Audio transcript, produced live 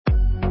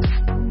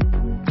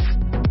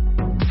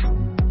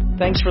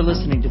Thanks for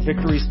listening to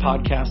Victory's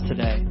podcast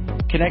today.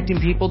 Connecting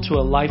people to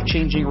a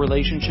life-changing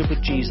relationship with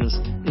Jesus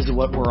is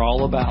what we're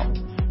all about.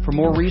 For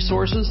more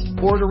resources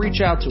or to reach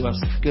out to us,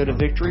 go to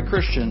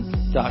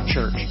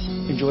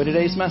victorychristian.church. Enjoy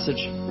today's message.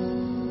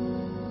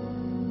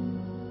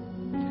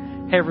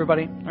 Hey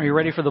everybody, are you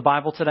ready for the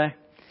Bible today?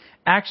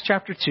 Acts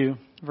chapter 2,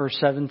 verse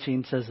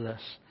 17 says this.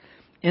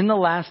 In the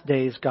last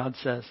days, God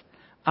says,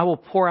 I will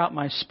pour out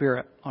my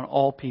Spirit on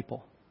all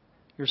people.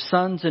 Your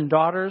sons and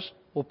daughters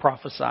will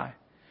prophesy.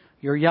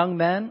 Your young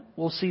men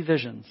will see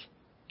visions.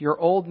 Your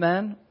old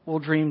men will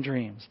dream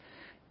dreams.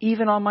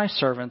 Even on my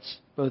servants,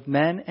 both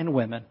men and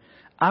women,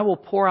 I will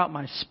pour out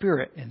my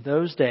Spirit in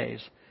those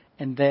days,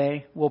 and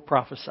they will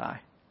prophesy.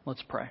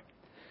 Let's pray.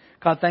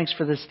 God, thanks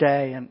for this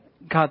day. And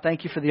God,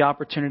 thank you for the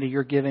opportunity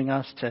you're giving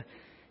us to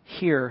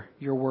hear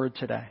your word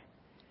today.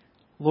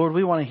 Lord,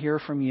 we want to hear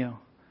from you.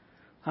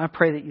 I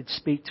pray that you'd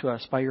speak to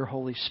us by your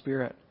Holy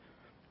Spirit.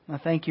 I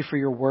thank you for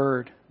your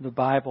word, the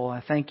Bible.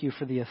 I thank you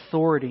for the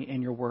authority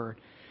in your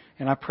word.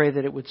 And I pray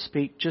that it would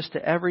speak just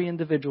to every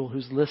individual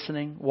who's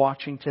listening,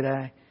 watching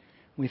today.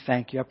 We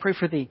thank you. I pray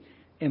for the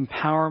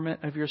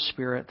empowerment of your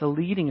Spirit, the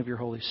leading of your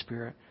Holy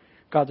Spirit.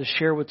 God, to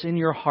share what's in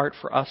your heart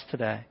for us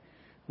today.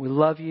 We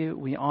love you.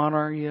 We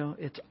honor you.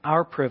 It's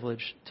our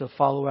privilege to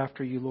follow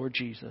after you, Lord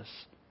Jesus.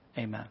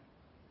 Amen.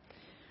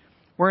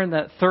 We're in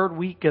the third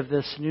week of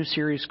this new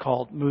series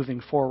called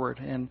Moving Forward.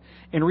 And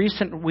in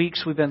recent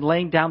weeks, we've been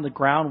laying down the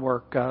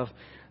groundwork of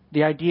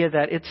the idea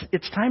that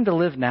it's time to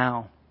live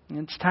now.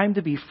 It's time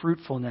to be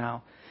fruitful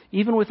now.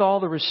 Even with all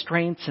the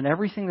restraints and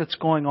everything that's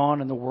going on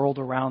in the world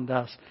around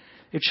us,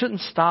 it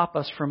shouldn't stop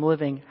us from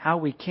living how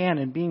we can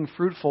and being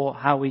fruitful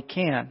how we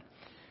can.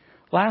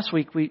 Last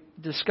week, we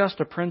discussed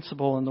a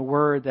principle in the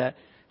Word that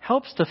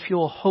helps to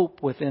fuel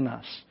hope within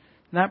us.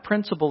 And that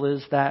principle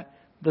is that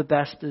the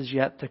best is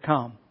yet to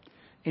come.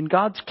 In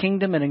God's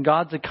kingdom and in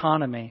God's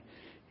economy,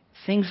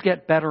 things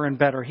get better and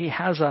better. He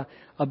has a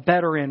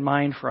better in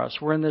mind for us.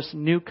 We're in this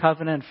new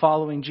covenant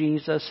following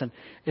Jesus, and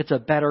it's a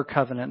better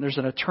covenant. There's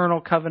an eternal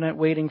covenant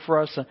waiting for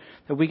us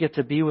that we get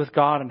to be with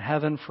God in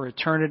heaven for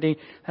eternity.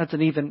 That's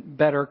an even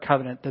better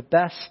covenant. The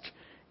best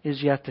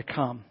is yet to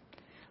come.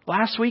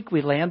 Last week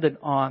we landed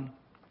on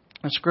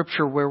a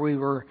scripture where we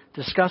were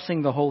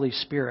discussing the Holy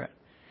Spirit.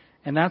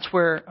 And that's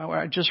where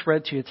I just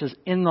read to you. It says,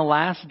 in the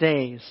last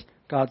days,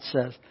 God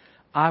says,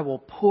 I will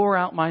pour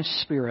out my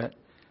Spirit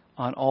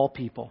on all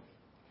people.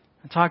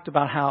 I talked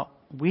about how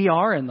we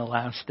are in the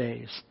last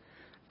days.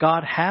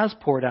 God has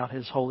poured out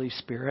His Holy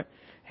Spirit,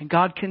 and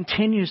God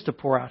continues to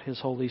pour out His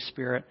Holy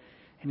Spirit,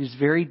 and He's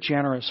very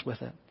generous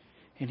with it.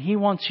 And He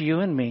wants you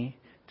and me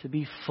to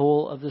be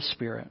full of the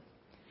Spirit.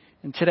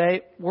 And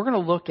today, we're going to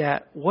look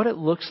at what it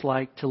looks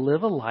like to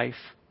live a life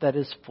that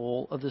is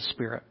full of the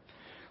Spirit.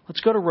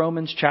 Let's go to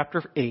Romans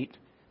chapter 8.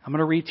 I'm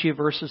going to read to you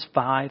verses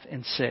 5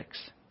 and 6.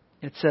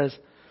 It says,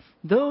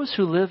 those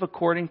who live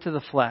according to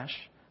the flesh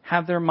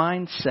have their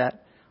mind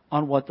set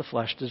on what the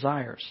flesh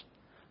desires.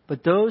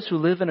 But those who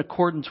live in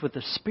accordance with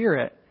the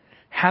Spirit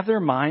have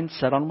their mind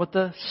set on what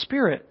the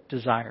Spirit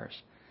desires.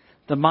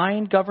 The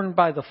mind governed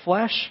by the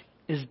flesh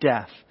is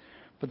death,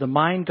 but the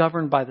mind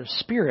governed by the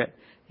Spirit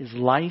is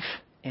life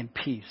and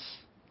peace.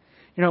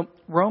 You know,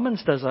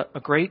 Romans does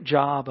a great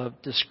job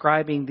of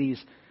describing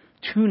these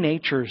two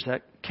natures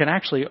that can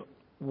actually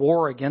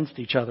war against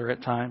each other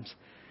at times.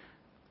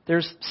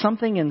 There's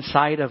something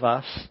inside of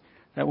us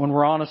that, when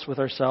we're honest with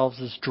ourselves,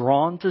 is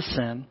drawn to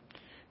sin.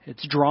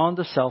 It's drawn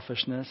to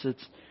selfishness.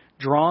 It's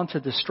drawn to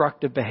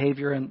destructive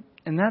behavior. And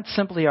that's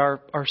simply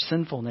our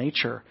sinful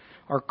nature,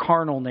 our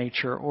carnal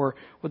nature, or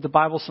what the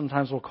Bible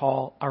sometimes will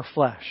call our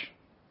flesh.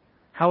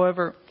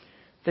 However,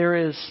 there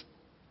is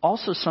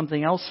also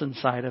something else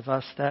inside of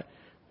us that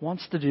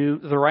wants to do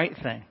the right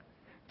thing,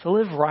 to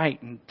live right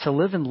and to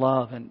live in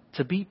love and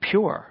to be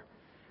pure.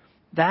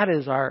 That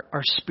is our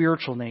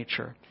spiritual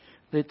nature.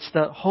 It's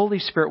the Holy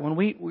Spirit. When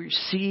we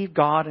receive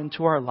God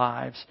into our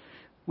lives,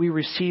 we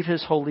receive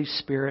His Holy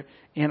Spirit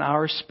in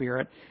our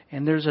spirit,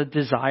 and there's a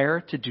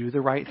desire to do the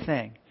right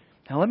thing.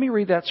 Now let me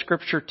read that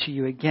scripture to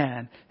you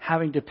again,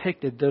 having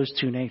depicted those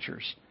two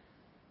natures.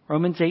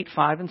 Romans 8,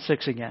 5 and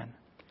 6 again.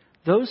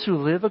 Those who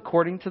live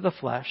according to the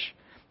flesh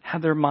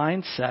have their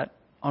mind set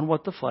on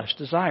what the flesh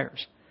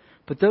desires.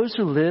 But those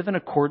who live in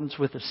accordance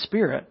with the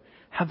Spirit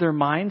have their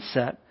mind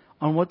set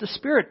on what the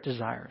Spirit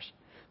desires.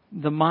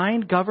 The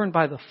mind governed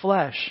by the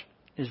flesh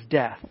is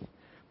death,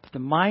 but the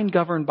mind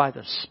governed by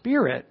the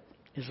Spirit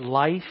is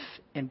life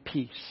and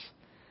peace.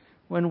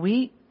 When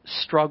we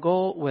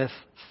struggle with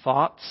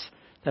thoughts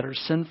that are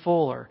sinful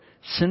or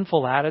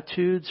sinful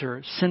attitudes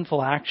or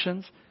sinful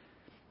actions,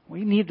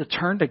 we need to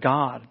turn to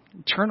God,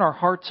 turn our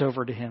hearts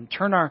over to Him,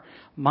 turn our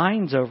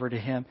minds over to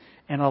Him,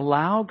 and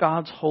allow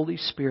God's Holy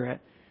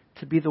Spirit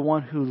to be the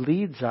one who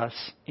leads us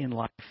in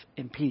life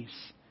and peace.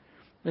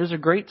 There's a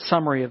great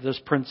summary of this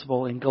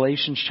principle in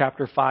Galatians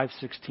chapter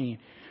 5:16,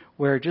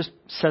 where it just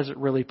says it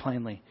really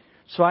plainly.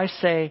 So I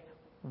say,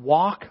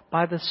 walk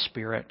by the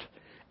Spirit,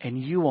 and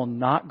you will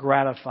not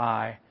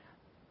gratify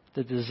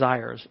the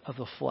desires of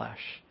the flesh.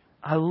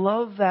 I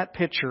love that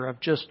picture of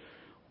just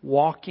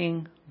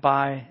walking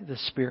by the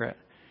Spirit.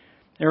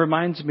 It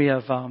reminds me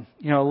of,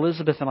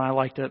 Elizabeth and I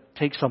like to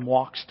take some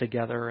walks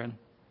together. And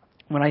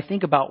when I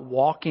think about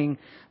walking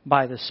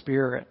by the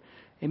Spirit,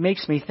 it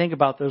makes me think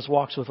about those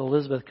walks with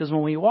Elizabeth, because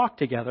when we walk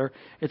together,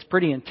 it's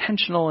pretty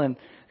intentional and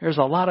there's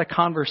a lot of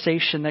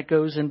conversation that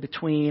goes in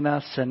between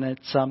us, and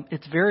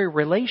it's very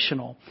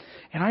relational.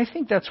 And I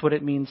think that's what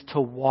it means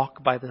to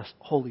walk by the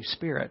Holy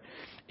Spirit.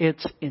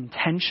 It's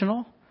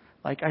intentional,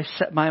 like I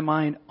set my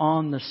mind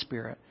on the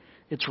Spirit.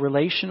 It's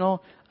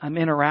relational, I'm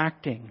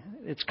interacting.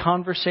 It's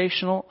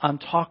conversational, I'm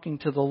talking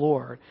to the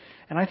Lord.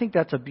 And I think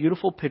that's a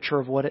beautiful picture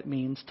of what it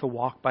means to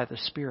walk by the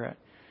Spirit.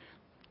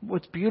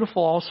 What's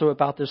beautiful also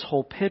about this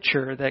whole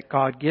picture that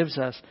God gives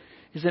us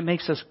is it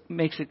makes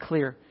it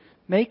clear.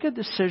 Make a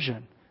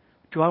decision.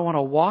 Do I want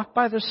to walk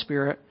by the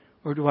Spirit,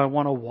 or do I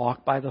want to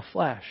walk by the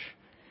flesh?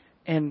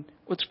 And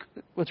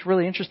what's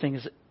really interesting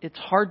is it's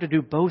hard to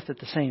do both at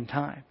the same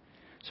time.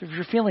 So if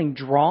you're feeling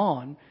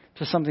drawn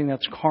to something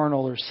that's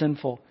carnal or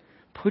sinful,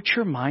 put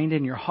your mind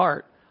and your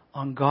heart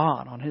on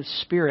God, on His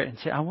Spirit, and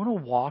say, I want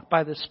to walk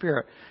by the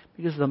Spirit,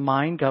 because the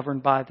mind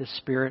governed by the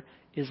Spirit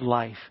is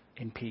life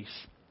and peace.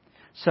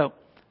 So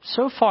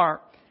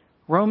far,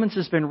 Romans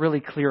has been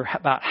really clear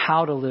about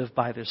how to live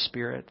by the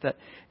Spirit,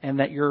 and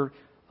that your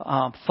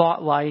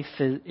thought life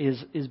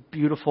is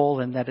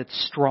beautiful and that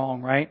it's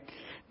strong, right?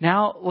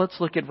 Now let's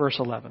look at verse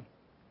 11.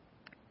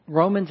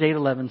 Romans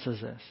 8:11 says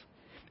this,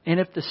 and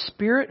if the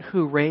Spirit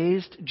who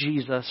raised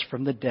Jesus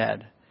from the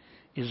dead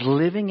is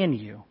living in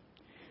you,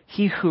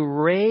 He who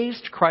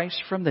raised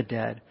Christ from the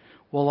dead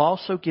will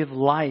also give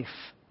life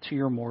to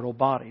your mortal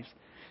bodies,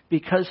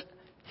 because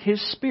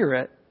His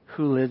Spirit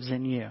who lives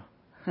in you.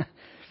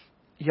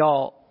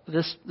 Y'all,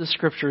 this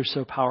scripture is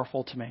so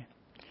powerful to me.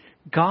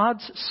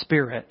 God's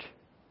Spirit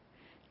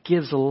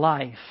gives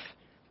life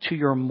to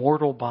your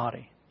mortal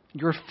body,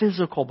 your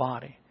physical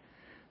body.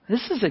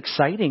 This is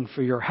exciting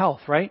for your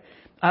health, right?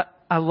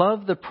 I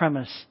love the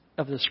premise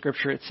of the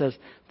scripture. It says,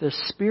 the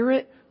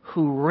Spirit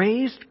who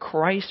raised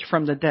Christ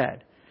from the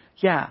dead.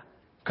 Yeah,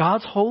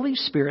 God's Holy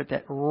Spirit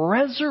that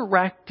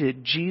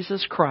resurrected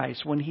Jesus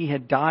Christ when He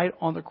had died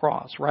on the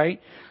cross,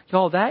 right?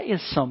 Y'all, that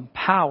is some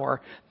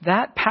power.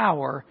 That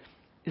power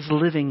is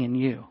living in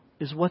you,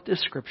 is what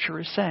this scripture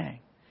is saying.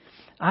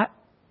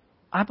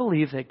 I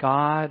believe that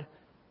God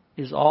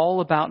is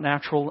all about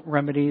natural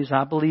remedies.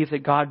 I believe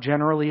that God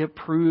generally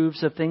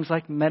approves of things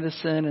like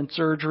medicine and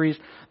surgeries,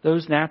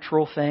 those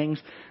natural things.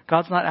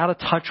 God's not out of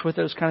touch with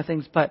those kind of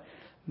things. But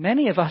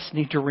many of us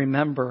need to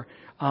remember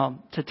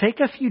to take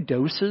a few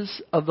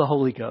doses of the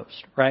Holy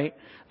Ghost, right?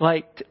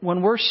 Like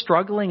when we're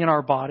struggling in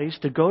our bodies,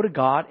 to go to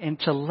God and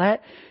to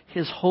let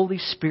His Holy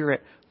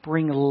Spirit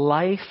bring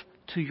life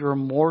to your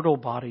mortal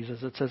bodies,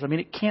 as it says. I mean,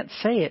 it can't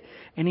say it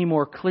any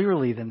more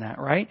clearly than that,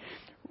 right?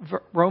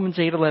 Romans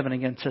 8:11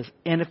 again says,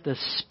 and if the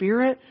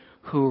Spirit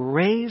who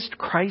raised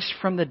Christ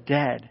from the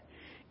dead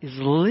is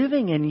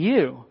living in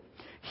you,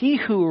 He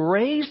who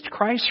raised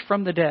Christ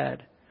from the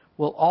dead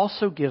will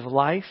also give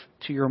life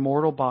to your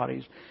mortal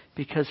bodies,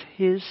 because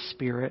His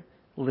Spirit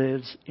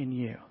lives in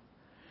you.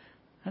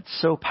 That's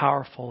so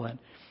powerful. And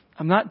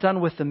I'm not done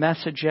with the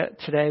message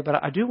yet today,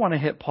 but I do want to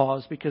hit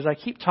pause, because I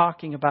keep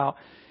talking about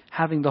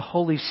having the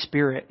Holy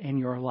Spirit in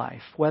your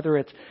life, whether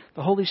it's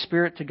the Holy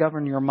Spirit to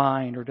govern your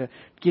mind or to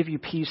give you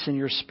peace in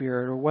your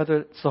spirit, or whether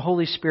it's the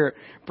Holy Spirit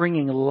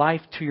bringing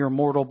life to your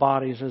mortal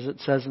bodies, as it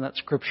says in that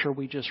scripture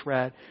we just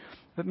read.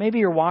 But maybe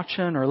you're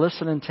watching or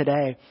listening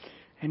today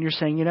and you're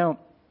saying,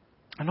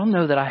 I don't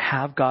know that I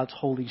have God's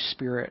Holy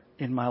Spirit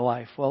in my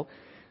life. Well,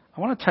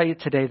 I want to tell you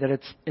today that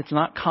it's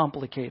not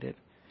complicated.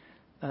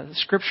 The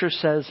scripture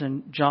says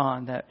in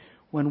John that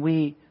when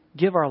we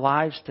give our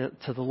lives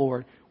to the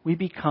Lord, we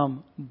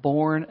become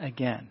born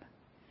again.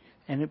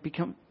 And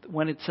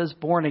when it says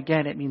born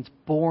again, it means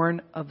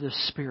born of the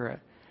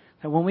Spirit.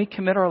 That when we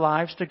commit our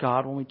lives to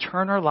God, when we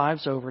turn our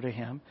lives over to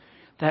Him,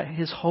 that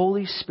His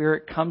Holy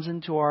Spirit comes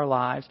into our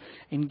lives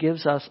and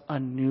gives us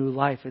a new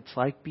life. It's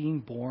like being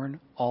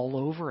born all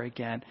over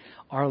again,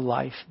 our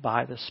life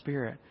by the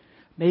Spirit.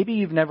 Maybe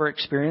you've never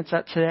experienced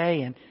that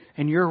today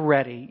and you're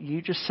ready.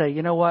 You just say,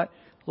 you know what?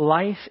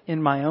 Life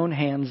in my own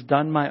hands,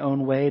 done my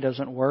own way,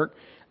 doesn't work.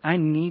 I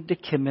need to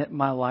commit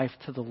my life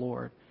to the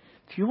Lord.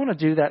 If you want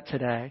to do that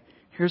today,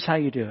 here's how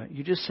you do it.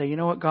 You just say, you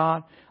know what,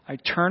 God? I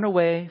turn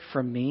away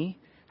from me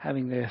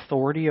having the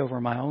authority over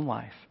my own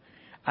life.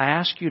 I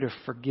ask you to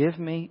forgive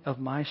me of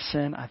my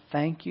sin. I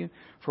thank you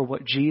for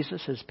what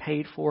Jesus has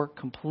paid for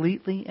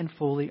completely and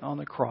fully on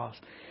the cross.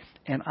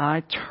 And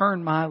I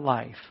turn my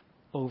life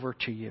over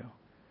to you.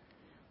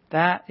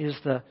 That is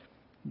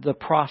the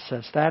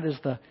process. That is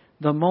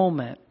the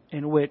moment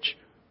in which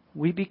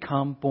we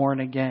become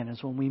born again,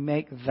 is when we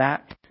make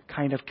that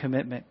kind of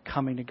commitment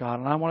coming to God.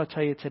 And I want to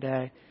tell you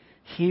today,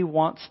 He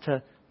wants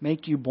to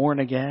make you born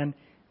again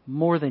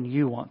more than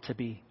you want to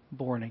be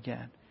born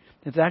again.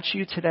 If that's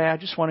you today, I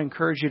just want to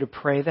encourage you to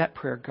pray that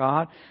prayer.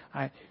 God,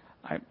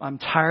 I'm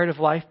tired of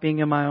life being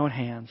in my own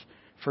hands.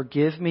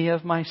 Forgive me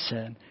of my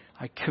sin.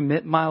 I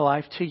commit my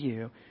life to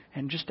you,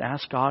 and just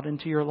ask God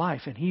into your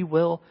life. And He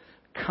will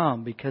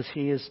come, because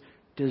He is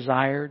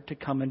desired to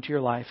come into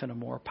your life in a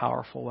more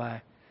powerful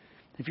way.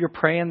 If you're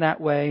praying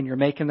that way and you're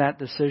making that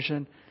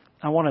decision,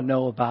 I want to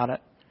know about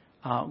it.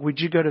 Would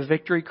you go to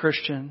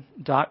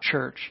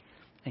victorychristian.church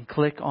and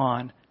click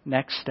on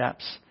Next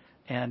Steps?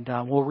 And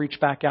we'll reach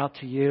back out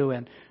to you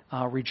and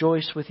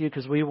rejoice with you,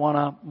 because we want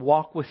to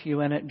walk with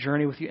you in it,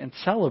 journey with you, and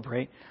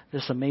celebrate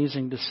this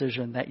amazing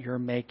decision that you're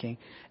making.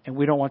 And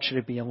we don't want you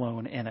to be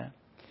alone in it.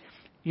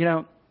 You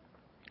know,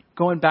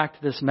 going back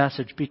to this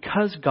message,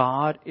 because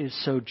God is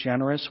so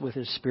generous with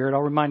His Spirit,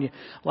 I'll remind you,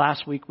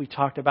 last week we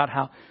talked about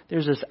how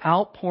there's this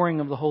outpouring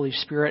of the Holy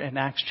Spirit in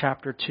Acts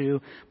chapter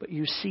 2, but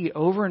you see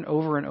over and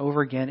over and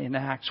over again in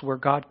Acts where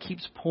God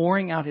keeps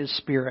pouring out His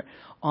Spirit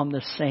on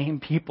the same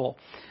people.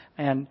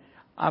 And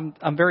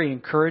I'm very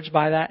encouraged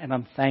by that, and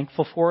I'm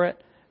thankful for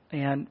it.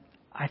 And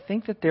I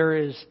think that there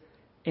is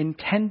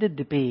intended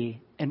to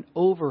be an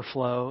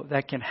overflow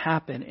that can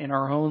happen in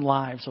our own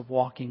lives of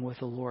walking with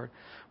the Lord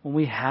when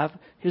we have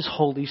His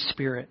Holy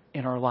Spirit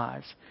in our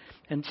lives.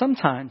 And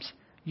sometimes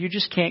you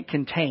just can't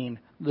contain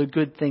the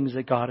good things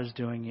that God is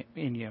doing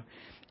in you.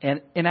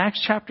 And in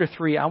Acts chapter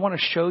 3, I want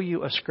to show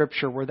you a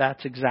scripture where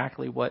that's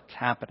exactly what's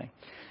happening.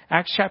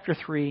 Acts chapter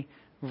 3,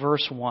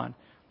 verse 1.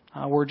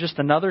 We're just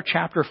another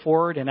chapter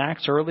forward in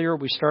Acts. Earlier,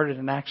 we started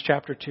in Acts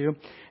chapter 2.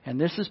 And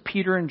this is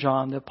Peter and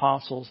John, the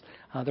apostles.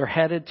 They're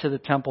headed to the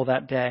temple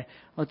that day.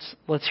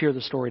 Let's hear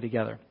the story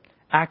together.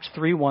 Acts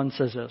 3:1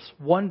 says this.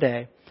 One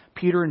day,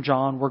 Peter and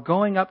John were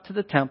going up to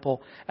the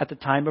temple at the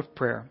time of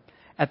prayer,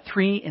 at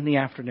 3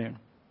 p.m.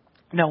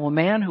 Now, a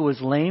man who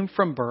was lame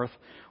from birth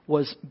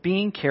was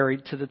being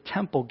carried to the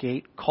temple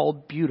gate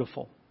called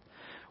Beautiful.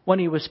 When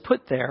he was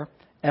put there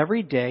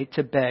every day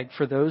to beg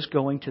for those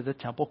going to the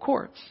temple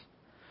courts.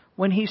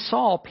 When he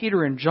saw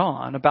Peter and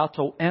John about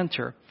to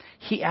enter,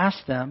 he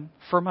asked them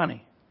for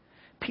money.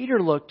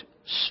 Peter looked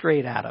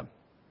straight at him,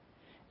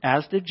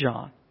 as did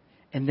John.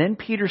 And then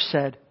Peter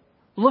said,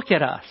 "Look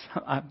at us."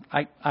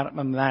 I'm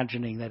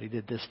imagining that he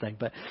did this thing,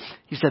 but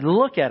he said,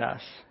 "Look at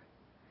us."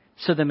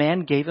 So the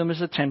man gave him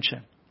his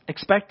attention,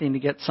 expecting to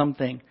get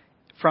something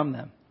from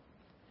them.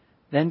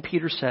 Then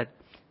Peter said,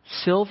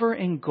 "Silver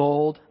and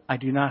gold I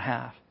do not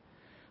have,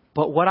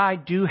 but what I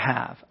do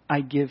have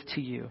I give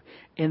to you.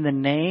 In the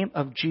name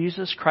of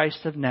Jesus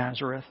Christ of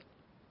Nazareth,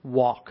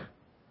 walk."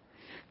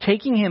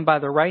 Taking him by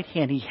the right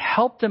hand, he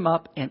helped him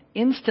up, and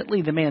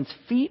instantly the man's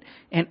feet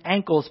and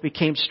ankles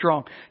became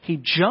strong. He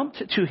jumped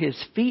to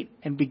his feet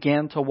and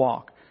began to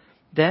walk.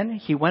 Then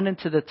he went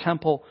into the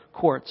temple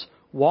courts,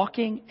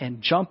 walking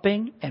and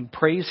jumping and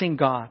praising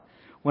God.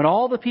 When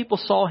all the people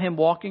saw him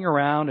walking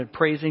around and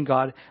praising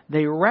God,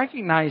 they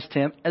recognized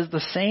him as the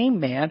same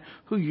man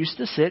who used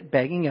to sit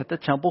begging at the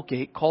temple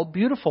gate called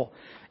Beautiful.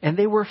 And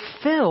they were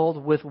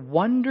filled with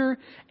wonder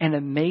and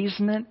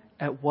amazement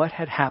at what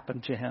had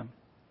happened to him.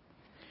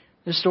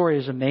 This story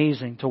is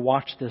amazing, to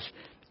watch this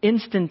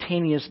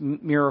instantaneous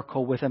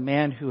miracle with a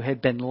man who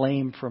had been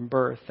lame from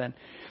birth. And,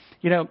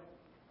 you know,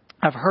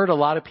 I've heard a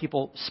lot of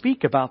people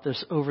speak about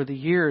this over the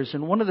years.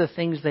 And one of the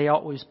things they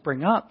always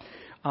bring up,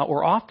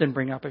 or often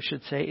bring up, I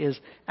should say, is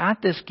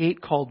at this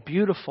gate called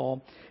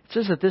Beautiful, it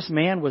says that this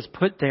man was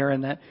put there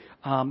and that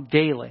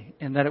daily,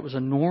 and that it was a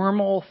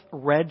normal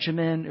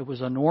regimen, it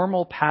was a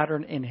normal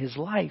pattern in his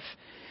life,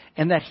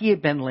 and that he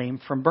had been lame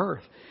from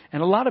birth.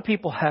 And a lot of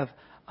people have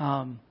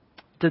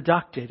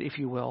deducted, if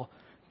you will,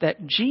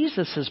 that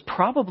Jesus has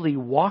probably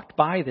walked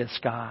by this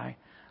guy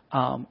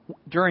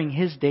during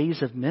his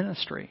days of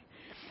ministry,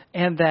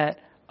 and that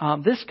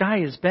this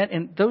guy has been,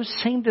 and those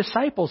same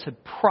disciples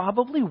had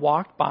probably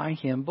walked by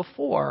him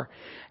before.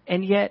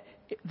 And yet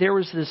there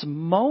was this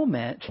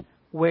moment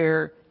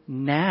where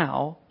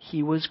now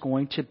he was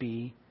going to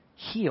be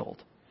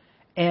healed.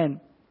 And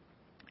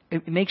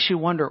it makes you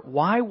wonder,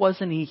 why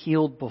wasn't he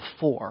healed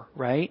before,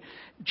 right?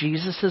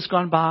 Jesus has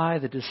gone by,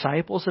 the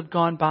disciples have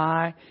gone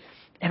by.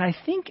 And I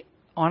think,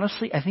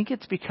 honestly, I think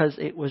it's because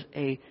it was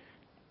a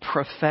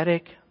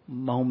prophetic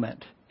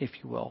moment, if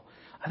you will.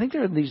 I think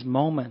there are these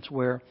moments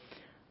where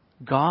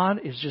God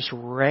is just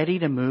ready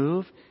to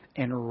move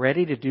and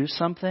ready to do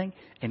something.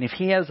 And if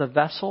He has a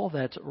vessel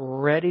that's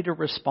ready to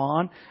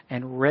respond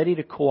and ready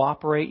to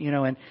cooperate, you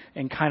know,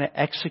 and kind of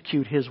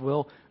execute His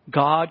will,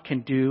 God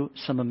can do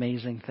some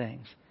amazing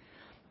things.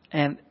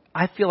 And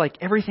I feel like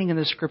everything in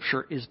the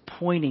Scripture is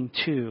pointing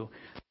to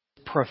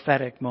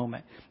prophetic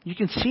moment. You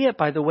can see it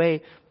by the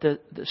way the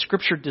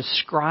Scripture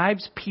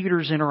describes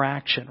Peter's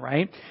interaction,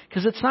 right?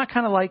 Because it's not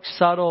kind of like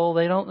subtle.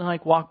 They don't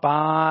like walk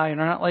by and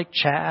they're not like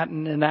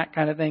chatting and that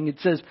kind of thing. It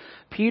says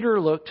Peter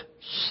looked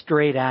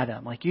straight at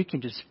him. Like you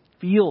can just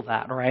feel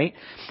that, right?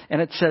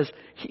 And it says,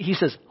 he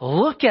says,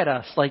 "Look at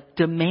us," like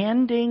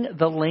demanding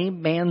the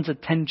lame man's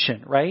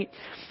attention, right?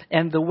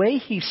 And the way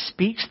he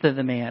speaks to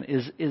the man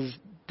is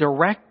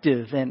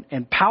directive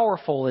and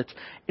powerful.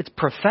 It's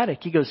prophetic.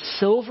 He goes,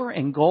 "Silver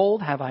and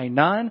gold have I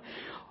none,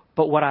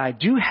 but what I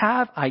do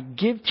have, I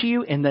give to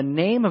you in the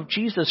name of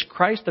Jesus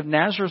Christ of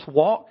Nazareth,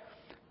 walk."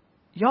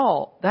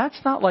 Y'all,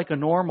 that's not like a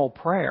normal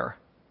prayer.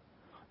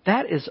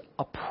 That is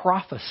a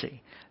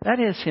prophecy. That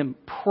is him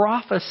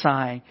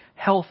prophesying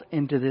health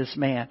into this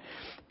man.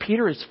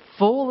 Peter is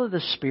full of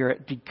the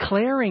Spirit,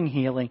 declaring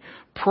healing,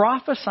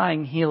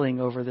 prophesying healing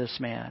over this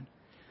man.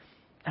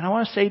 And I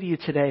want to say to you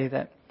today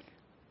that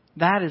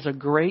that is a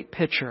great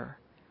picture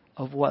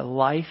of what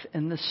life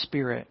in the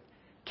Spirit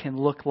can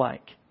look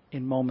like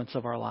in moments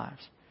of our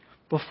lives.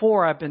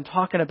 Before, I've been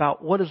talking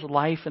about what does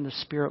life in the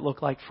Spirit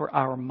look like for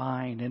our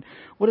mind, and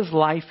what does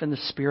life in the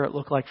Spirit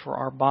look like for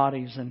our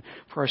bodies and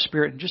for our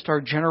spirit and just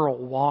our general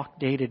walk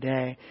day to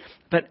day.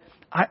 But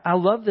I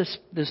love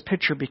this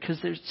picture because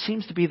there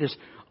seems to be this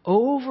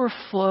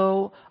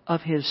overflow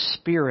of His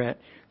Spirit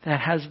that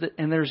has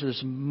and there's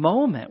this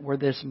moment where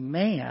this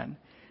man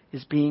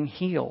is being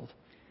healed.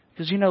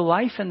 Because,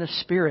 life in the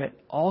Spirit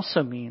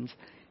also means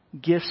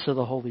gifts of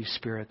the Holy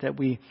Spirit that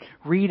we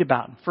read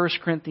about in 1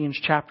 Corinthians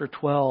chapter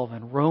 12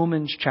 and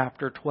Romans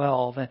chapter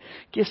 12, and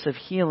gifts of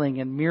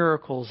healing and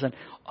miracles and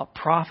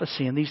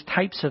prophecy and these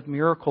types of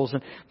miracles.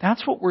 And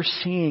that's what we're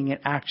seeing in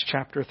Acts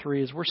chapter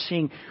 3, is we're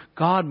seeing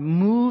God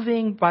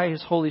moving by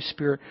His Holy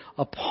Spirit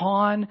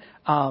upon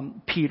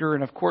Peter.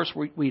 And of course,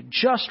 we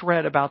just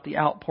read about the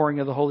outpouring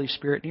of the Holy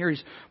Spirit. And here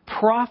He's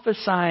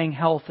prophesying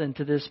health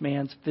into this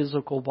man's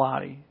physical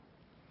body.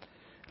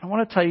 I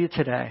want to tell you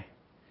today,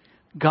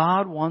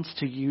 God wants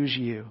to use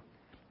you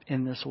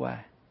in this way.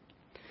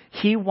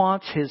 He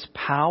wants His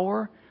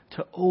power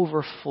to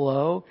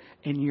overflow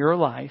in your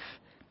life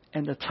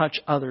and to touch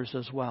others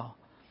as well.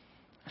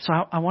 So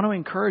I want to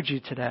encourage you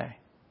today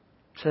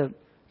to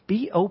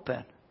be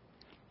open,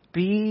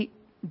 be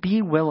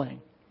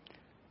willing,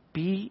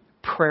 be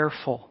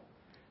prayerful,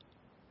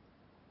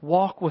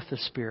 walk with the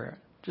Spirit,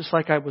 just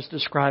like I was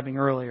describing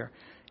earlier,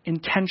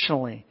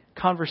 intentionally,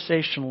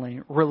 conversationally,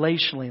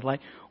 relationally,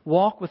 like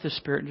walk with the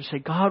Spirit and just say,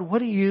 God, what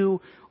do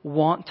you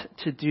want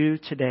to do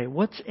today?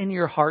 What's in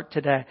your heart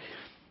today?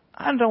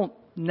 I don't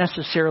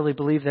necessarily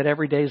believe that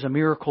every day is a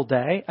miracle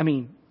day. I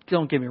mean,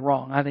 don't get me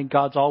wrong. I think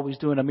God's always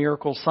doing a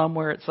miracle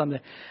somewhere at some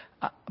day.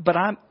 But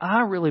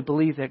I really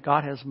believe that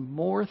God has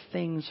more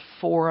things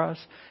for us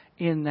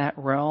in that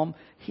realm.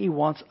 He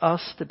wants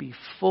us to be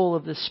full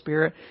of the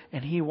Spirit,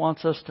 and He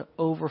wants us to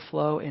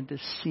overflow and to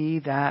see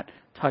that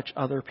touch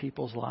other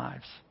people's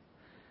lives.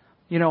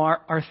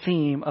 Our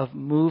theme of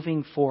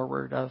moving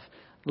forward, of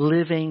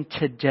living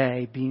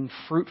today, being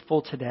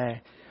fruitful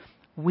today,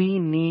 we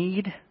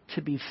need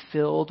to be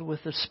filled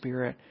with the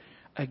Spirit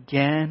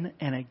again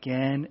and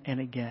again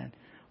and again.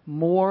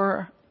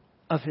 More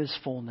of His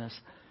fullness,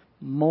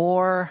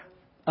 more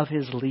of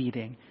His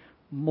leading,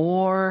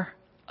 more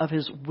of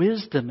His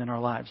wisdom in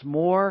our lives,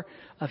 more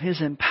of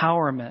His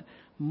empowerment,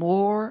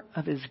 more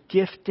of His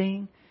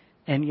gifting,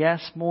 and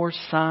yes, more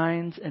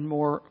signs and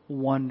more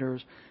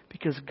wonders,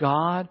 because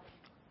God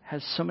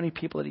has so many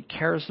people that He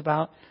cares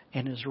about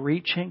and is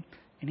reaching,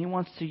 and He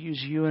wants to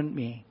use you and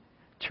me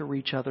to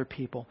reach other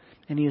people.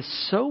 And He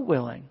is so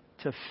willing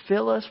to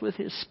fill us with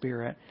His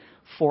Spirit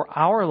for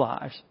our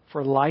lives,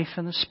 for life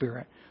in the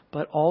Spirit,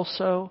 but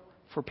also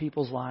for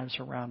people's lives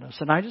around us.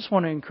 And I just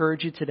want to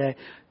encourage you today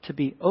to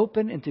be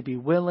open and to be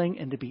willing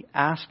and to be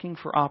asking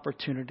for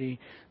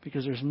opportunity,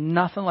 because there's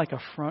nothing like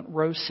a front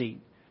row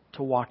seat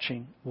to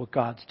watching what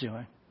God's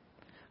doing.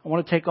 I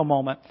want to take a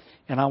moment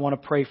and I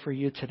want to pray for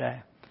you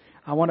today.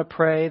 I want to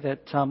pray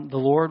that the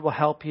Lord will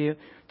help you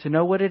to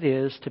know what it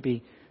is to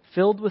be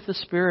filled with the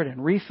Spirit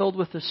and refilled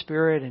with the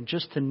Spirit, and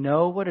just to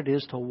know what it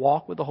is to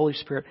walk with the Holy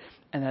Spirit,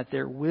 and that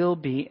there will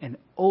be an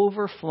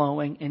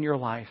overflowing in your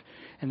life,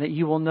 and that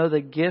you will know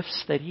the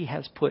gifts that He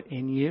has put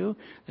in you,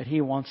 that He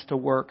wants to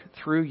work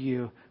through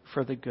you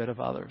for the good of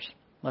others.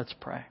 Let's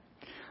pray.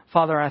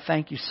 Father, I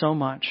thank You so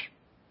much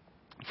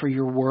for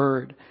Your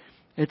Word.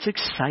 It's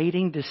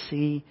exciting to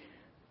see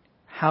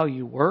how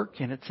You work,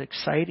 and it's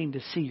exciting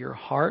to see Your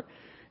heart.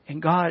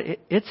 And God,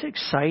 it's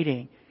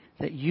exciting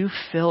that You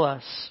fill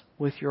us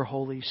with Your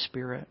Holy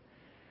Spirit.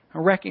 I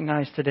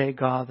recognize today,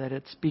 God, that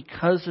it's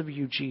because of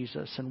You,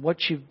 Jesus, and what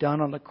You've done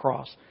on the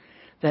cross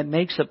that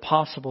makes it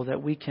possible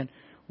that we can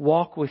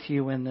walk with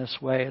You in this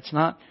way. It's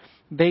not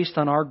based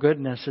on our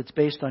goodness. It's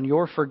based on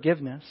Your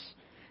forgiveness,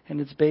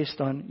 and it's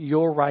based on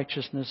Your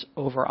righteousness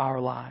over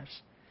our lives.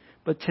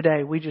 But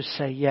today we just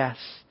say, yes,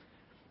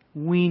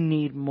 we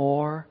need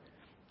more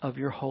of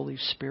Your Holy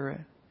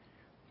Spirit.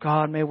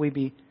 God, may we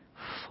be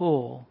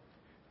full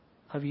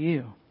of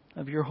You,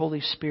 of Your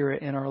Holy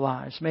Spirit in our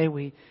lives. May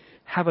we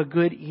have a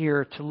good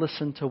ear to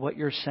listen to what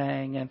You're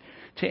saying and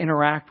to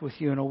interact with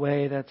You in a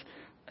way that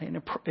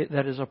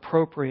is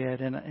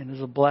appropriate and is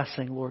a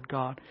blessing, Lord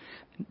God.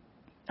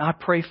 I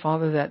pray,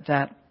 Father,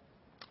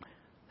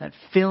 that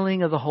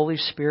filling of the Holy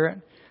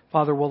Spirit,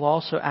 Father, will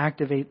also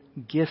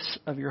activate gifts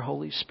of Your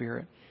Holy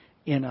Spirit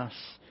in us.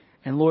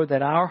 And Lord,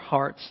 that our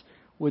hearts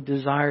would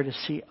desire to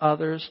see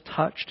others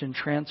touched and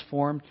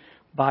transformed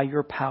by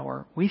Your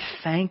power. We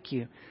thank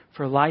You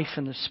for life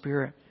in the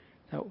Spirit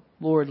that,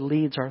 Lord,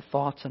 leads our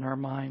thoughts and our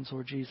minds,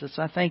 Lord Jesus.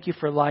 I thank You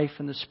for life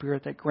in the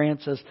Spirit that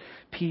grants us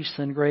peace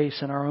and grace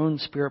in our own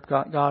spirit,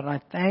 God. And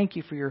I thank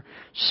You for Your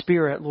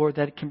Spirit, Lord,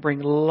 that it can bring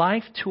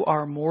life to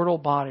our mortal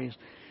bodies.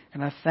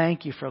 And I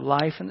thank You for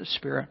life in the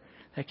Spirit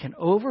that can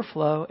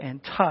overflow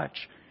and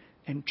touch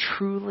and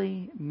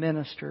truly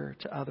minister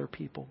to other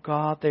people.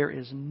 God, there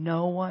is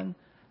no one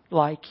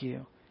like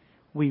you.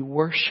 We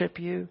worship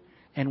you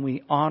and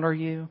we honor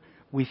you.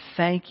 We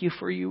thank you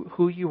for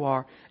who you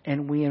are,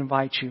 and we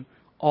invite you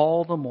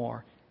all the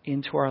more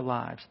into our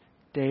lives,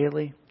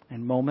 daily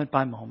and moment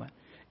by moment.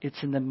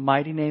 It's in the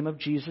mighty name of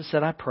Jesus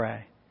that I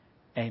pray.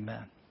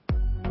 Amen.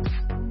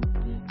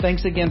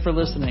 Thanks again for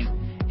listening.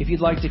 If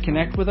you'd like to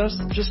connect with us,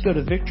 just go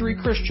to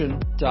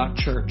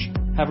victorychristian.church.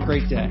 Have a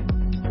great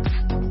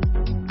day.